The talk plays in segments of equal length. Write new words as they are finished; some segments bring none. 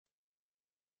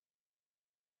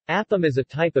Appam is a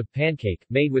type of pancake,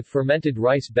 made with fermented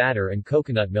rice batter and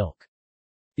coconut milk.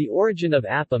 The origin of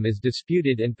appam is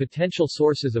disputed and potential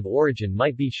sources of origin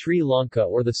might be Sri Lanka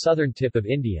or the southern tip of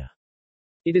India.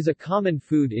 It is a common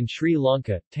food in Sri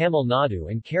Lanka, Tamil Nadu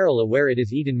and Kerala where it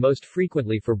is eaten most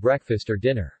frequently for breakfast or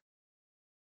dinner.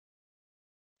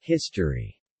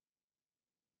 History.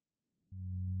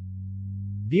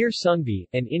 Veer Sungvi,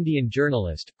 an Indian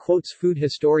journalist, quotes food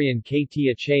historian K.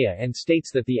 T. Achaya and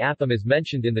states that the appam is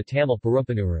mentioned in the Tamil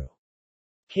Parumpanuru.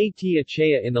 K. T.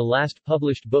 Achaya in the last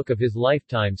published book of his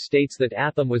lifetime states that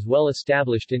appam was well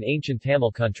established in ancient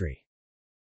Tamil country.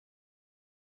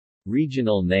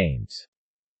 Regional names.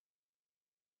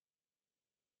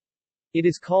 It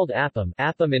is called appam,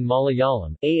 appam in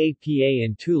Malayalam, aapa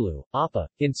in Tulu, appa,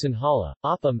 in Sinhala,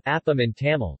 appam in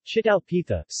Tamil, chitau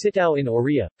pitha, sitau in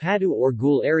Oriya, padu or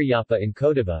gul ariyappa in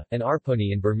Kodava, and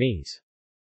arponi in Burmese.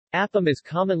 Appam is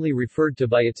commonly referred to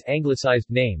by its anglicized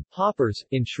name, hoppers,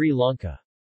 in Sri Lanka.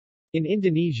 In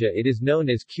Indonesia it is known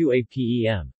as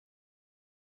qapem.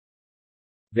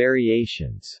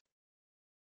 Variations.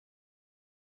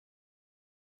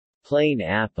 Plain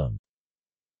appam.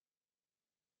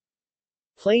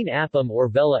 Plain appam or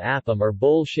vela appam are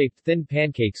bowl-shaped thin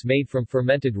pancakes made from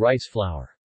fermented rice flour.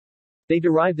 They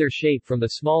derive their shape from the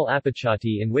small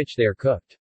appachati in which they are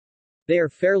cooked. They are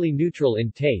fairly neutral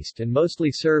in taste and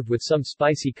mostly served with some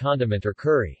spicy condiment or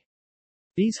curry.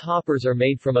 These hoppers are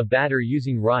made from a batter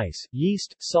using rice,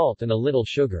 yeast, salt and a little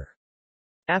sugar.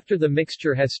 After the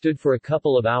mixture has stood for a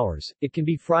couple of hours, it can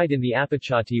be fried in the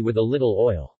appachati with a little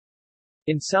oil.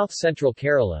 In south-central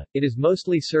Kerala, it is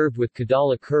mostly served with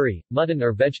kadala curry, mutton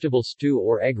or vegetable stew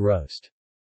or egg roast.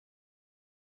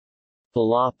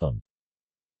 Palapam.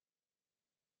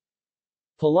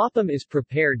 Palapam is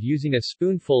prepared using a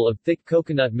spoonful of thick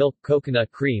coconut milk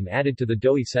coconut cream added to the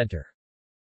doughy center.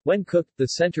 When cooked, the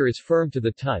center is firm to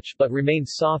the touch but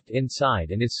remains soft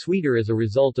inside and is sweeter as a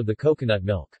result of the coconut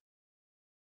milk.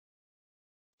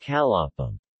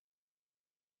 Kalapam.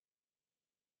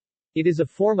 It is a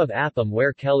form of appam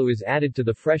where kalu is added to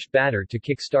the fresh batter to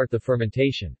kick-start the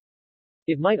fermentation.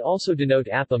 It might also denote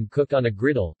appam cooked on a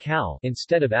griddle kal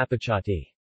instead of appachati.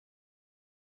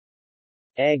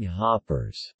 Egg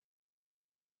hoppers.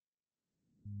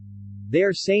 They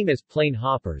are same as plain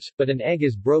hoppers, but an egg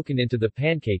is broken into the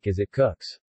pancake as it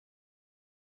cooks.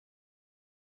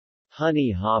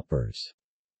 Honey hoppers.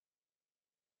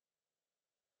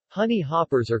 Honey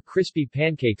hoppers are crispy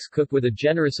pancakes cooked with a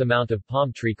generous amount of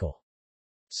palm treacle.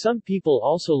 Some people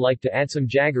also like to add some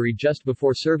jaggery just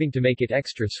before serving to make it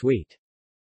extra sweet.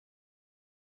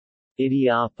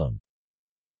 Idiyappam.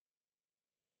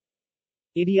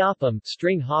 Idiyappam,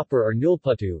 string hopper or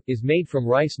nulputtu, is made from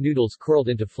rice noodles curled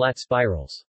into flat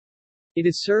spirals. It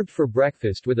is served for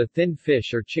breakfast with a thin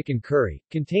fish or chicken curry,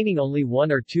 containing only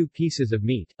 1 or 2 pieces of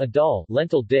meat, a dal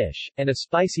lentil dish, and a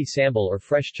spicy sambal or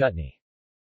fresh chutney.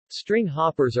 String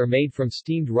hoppers are made from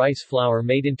steamed rice flour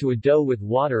made into a dough with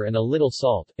water and a little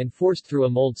salt, and forced through a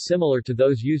mold similar to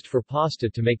those used for pasta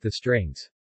to make the strings.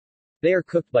 They are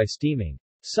cooked by steaming.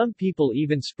 Some people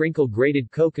even sprinkle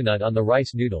grated coconut on the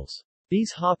rice noodles.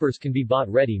 These hoppers can be bought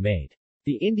ready-made.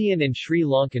 The Indian and Sri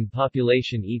Lankan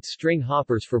population eats string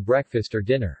hoppers for breakfast or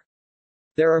dinner.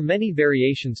 There are many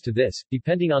variations to this,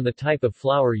 depending on the type of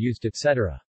flour used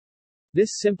etc.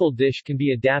 This simple dish can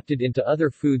be adapted into other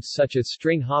foods such as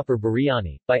string hopper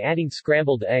biryani, by adding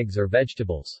scrambled eggs or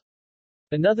vegetables.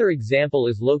 Another example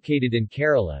is located in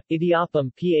Kerala,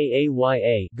 idiyappam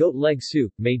paaya, goat leg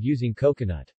soup, made using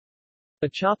coconut.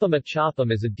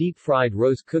 Achappam is a deep-fried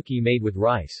rose cookie made with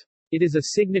rice. It is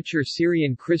a signature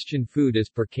Syrian Christian food as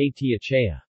per K. T.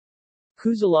 Achaya.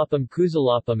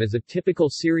 Kuzalappam is a typical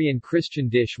Syrian Christian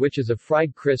dish which is a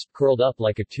fried crisp curled up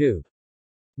like a tube.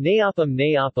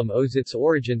 Neyappam owes its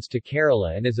origins to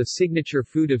Kerala and is a signature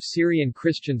food of Syrian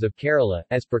Christians of Kerala,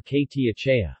 as per K. T.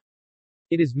 Achaya.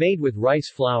 It is made with rice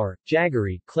flour,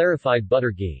 jaggery, clarified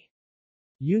butter ghee.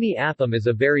 Uni appam is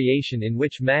a variation in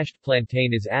which mashed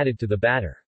plantain is added to the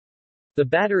batter. The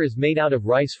batter is made out of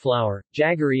rice flour,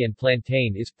 jaggery and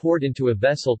plantain is poured into a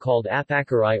vessel called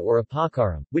appakarai or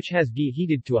apakaram, which has ghee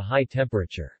heated to a high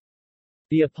temperature.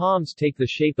 The appams take the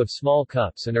shape of small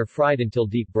cups and are fried until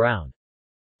deep brown.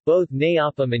 Both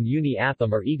neyappam and uni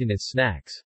appam are eaten as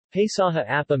snacks. Pesaha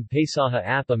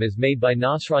appam is made by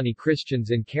Nasrani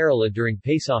Christians in Kerala during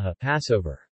Pesaha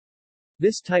Passover.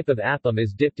 This type of appam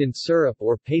is dipped in syrup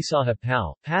or Pesaha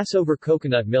pal, Passover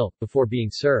coconut milk, before being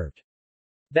served.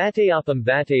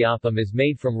 Vatteyappam is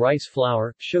made from rice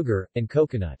flour, sugar, and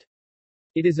coconut.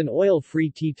 It is an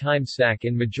oil-free tea time snack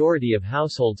in majority of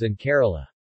households in Kerala.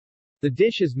 The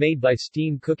dish is made by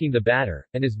steam cooking the batter,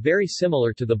 and is very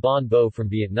similar to the bon bo from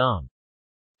Vietnam.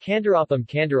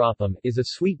 Candarapam is a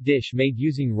sweet dish made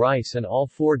using rice and all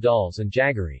four dals and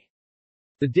jaggery.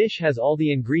 The dish has all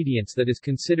the ingredients that is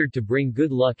considered to bring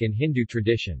good luck in Hindu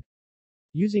tradition.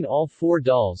 Using all four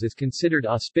dals is considered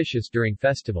auspicious during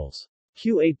festivals.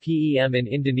 Qapem in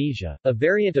Indonesia, a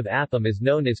variant of appam is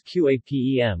known as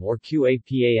Qapem or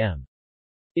Qapam.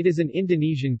 It is an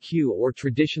Indonesian Q or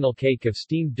traditional cake of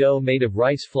steamed dough made of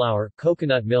rice flour,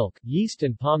 coconut milk, yeast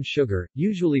and palm sugar,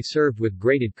 usually served with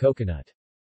grated coconut.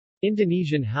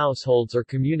 Indonesian households or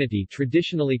community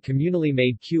traditionally communally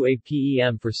made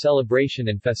Qapem for celebration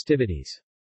and festivities.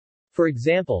 For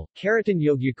example, Karaton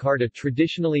Yogyakarta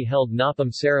traditionally held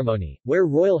Napam ceremony, where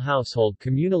royal household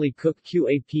communally cook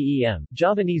Qapem,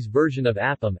 Javanese version of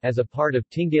appam, as a part of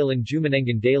Tinggalan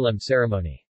Jumanengan Dalem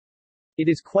ceremony. It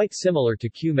is quite similar to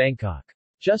Q Mangkok.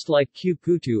 Just like Q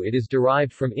Putu, it is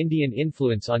derived from Indian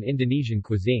influence on Indonesian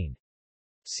cuisine.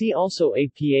 See also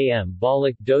Appam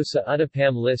Balik Dosa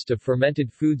Uttapam List of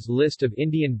fermented foods List of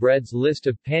Indian breads List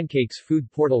of pancakes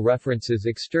Food portal references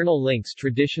External links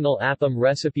Traditional appam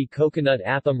recipe Coconut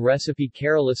appam recipe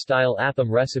Kerala style appam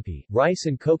recipe Rice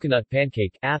and coconut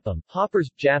pancake appam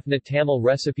Hoppers Jaffna Tamil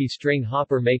recipe String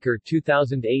hopper maker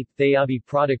 2008 Thayabi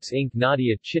Products Inc.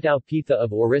 Nadia Chitau Pitha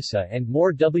of Orissa and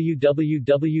more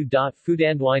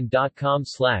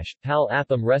www.foodandwine.com/pal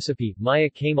appam recipe Maya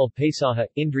Kamal Pesaha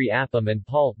Indri appam and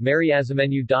Paul,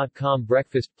 Mariazamenu.com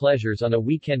Breakfast pleasures on a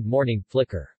weekend morning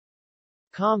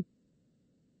Flickr.com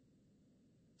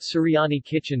Suryani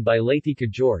Kitchen by Lathika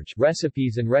George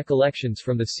Recipes and recollections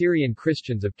from the Syrian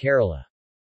Christians of Kerala.